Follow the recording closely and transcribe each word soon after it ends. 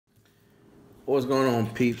What's going on,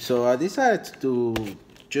 peeps? So I decided to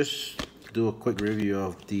just do a quick review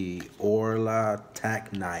of the Oerla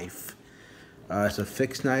Tac knife. It's a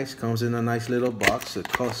fixed knife, comes in a nice little box. It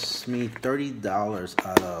costs me $30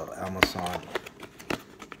 out of Amazon.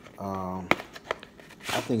 I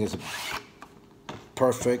think it's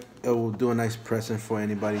perfect. It will do a nice present for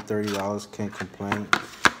anybody. $30, can't complain.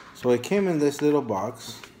 So it came in this little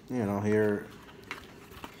box. You know, here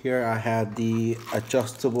I had the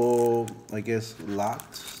adjustable, I guess,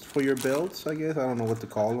 locks for your belts, I guess. I don't know what to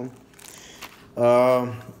call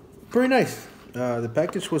them. Pretty nice. The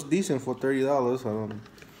package was decent for $30.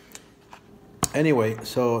 Anyway,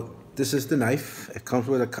 so this is the knife. It comes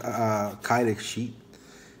with a Kydex sheath.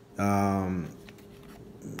 You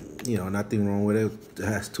know, nothing wrong with it. It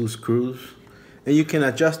has 2 screws. And you can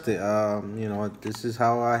adjust it. You know, this is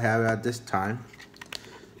how I have it at this time.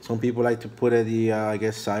 Some people like to put it, I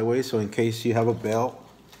guess, sideways. So in case you have a belt,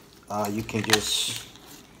 you can just,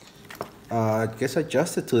 I guess,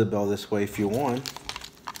 adjust it to the belt this way if you want.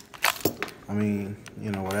 I mean, you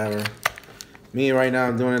know, whatever. Me right now,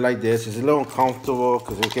 I'm doing it like this. It's a little uncomfortable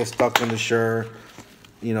because it gets stuck on the shirt.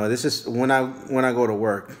 You know, this is when I go to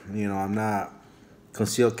work. You know, I'm not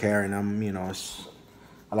concealed carrying. You know,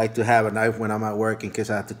 I like to have a knife when I'm at work in case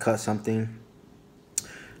I have to cut something.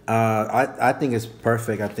 I think it's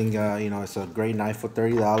perfect. I think you know, it's a great knife for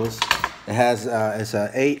 $30. It has it's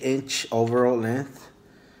an 8-inch overall length.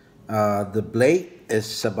 The blade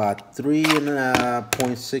is about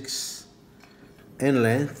 3.6 in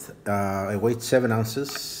length. It weighs 7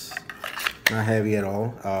 ounces. Not heavy at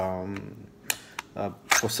all.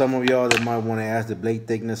 For some of y'all that might want to ask, the blade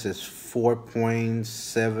thickness is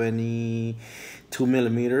 4.72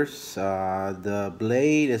 millimeters. The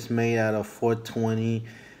blade is made out of 420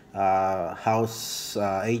 house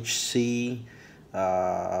HC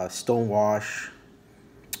Stonewashed.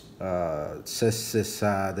 Says this,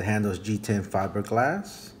 the handle is G10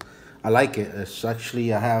 fiberglass. I like it. It's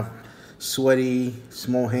actually, I have sweaty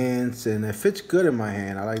small hands and it fits good in my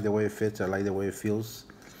hand. I like the way it fits. I like the way it feels.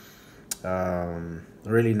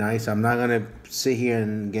 Really nice. I'm not gonna sit here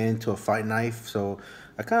and get into a fight knife, so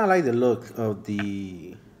I kind of like the look of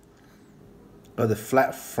the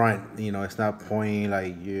flat front. You know, it's not pointy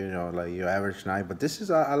like, you know, like your average knife, but this is,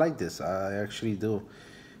 I like this. I actually do.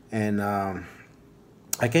 And I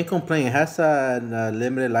can't complain. It has a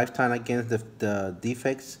limited lifetime against the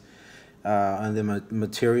defects and the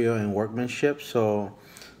material and workmanship. So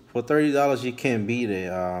for $30 you can't beat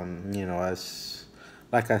it. You know, as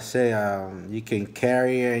like I say, you can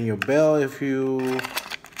carry it in your belt if you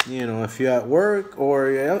know, if you're at work,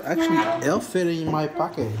 or actually it'll fit in my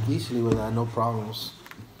pocket easily without no problems.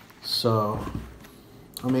 So,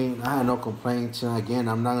 I mean, I had no complaints. And again,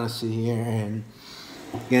 I'm not gonna sit here and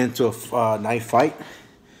get into a knife fight.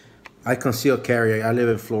 I conceal carry. I live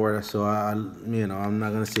in Florida, so you know, I'm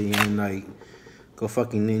not gonna sit here and like go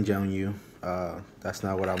fucking ninja on you. That's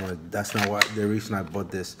not what I want. That's not what the reason I bought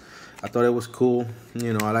this. I thought it was cool.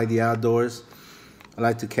 You know, I like the outdoors. I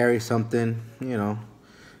like to carry something. You know,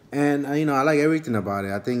 and you know, I like everything about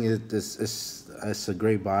it. I think it's a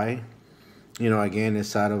great buy. You know, again,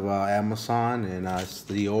 it's out of Amazon, and it's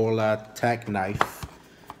the Oerla Tac knife.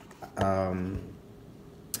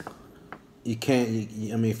 You can't.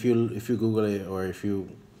 I mean, if you Google it or if you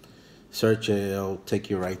search it, it'll take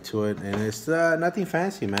you right to it, and it's nothing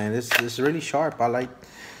fancy, man. It's really sharp. I like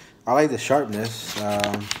the sharpness.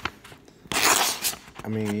 I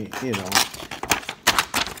mean, you know,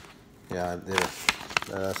 yeah, that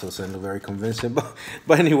doesn't look very convincing,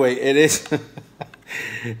 but anyway, it is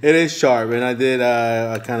it is sharp, and I did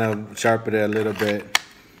I kind of sharpened it a little bit.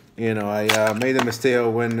 You know, I made the mistake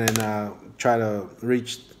of when and try to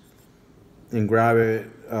reach and grab it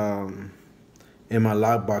in my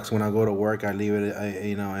lockbox. When I go to work, I leave it,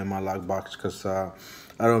 you know, in my lockbox because I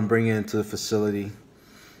don't bring it into the facility.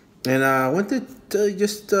 And I went to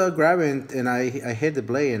just grab it, and I hit the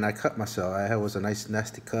blade and I cut myself. It was a nice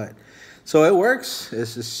nasty cut. So it works.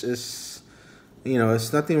 It's you know,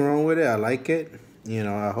 it's nothing wrong with it. I like it. You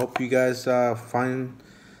know, I hope you guys find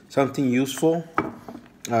something useful.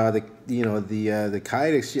 You know, the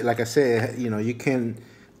Kydex, like I said, you know, you can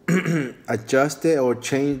adjust it or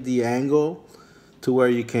change the angle to where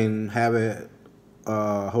you can have it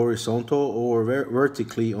horizontal or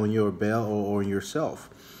vertically on your belt or on yourself.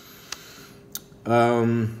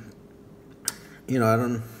 You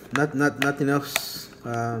know, nothing else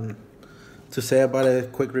to say about a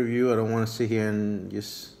quick review. I don't want to sit here and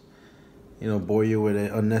just, you know, bore you with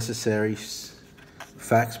unnecessary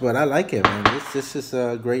facts, but I like it, man. This is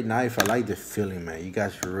a great knife. I like the feeling, man. You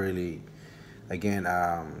guys really, again,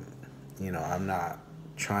 you know, I'm not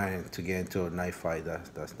trying to get into a knife fight.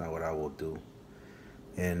 That's not what I will do.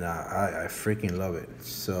 And I freaking love it.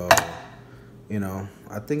 So, you know,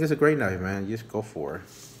 I think it's a great knife, man. Just go for it.